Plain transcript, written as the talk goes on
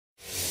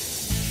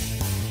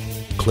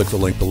click the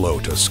link below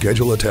to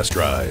schedule a test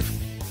drive.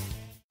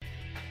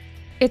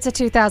 It's a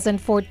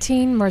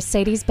 2014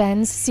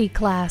 Mercedes-Benz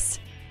C-Class.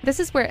 This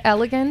is where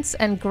elegance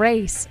and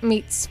grace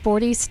meet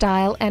sporty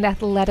style and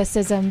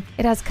athleticism.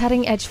 It has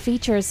cutting-edge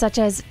features such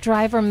as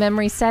driver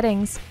memory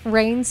settings,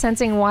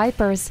 rain-sensing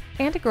wipers,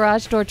 and a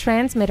garage door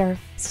transmitter.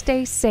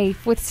 Stay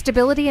safe with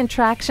stability and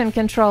traction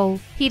control,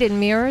 heated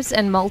mirrors,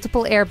 and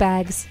multiple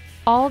airbags.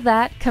 All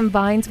that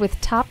combines with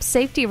top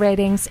safety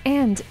ratings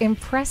and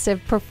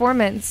impressive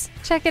performance.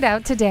 Check it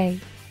out today.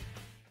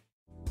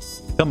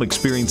 Come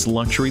experience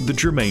luxury the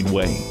Germain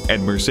way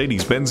at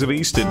Mercedes-Benz of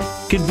Easton,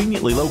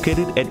 conveniently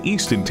located at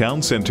Easton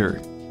Town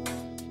Center.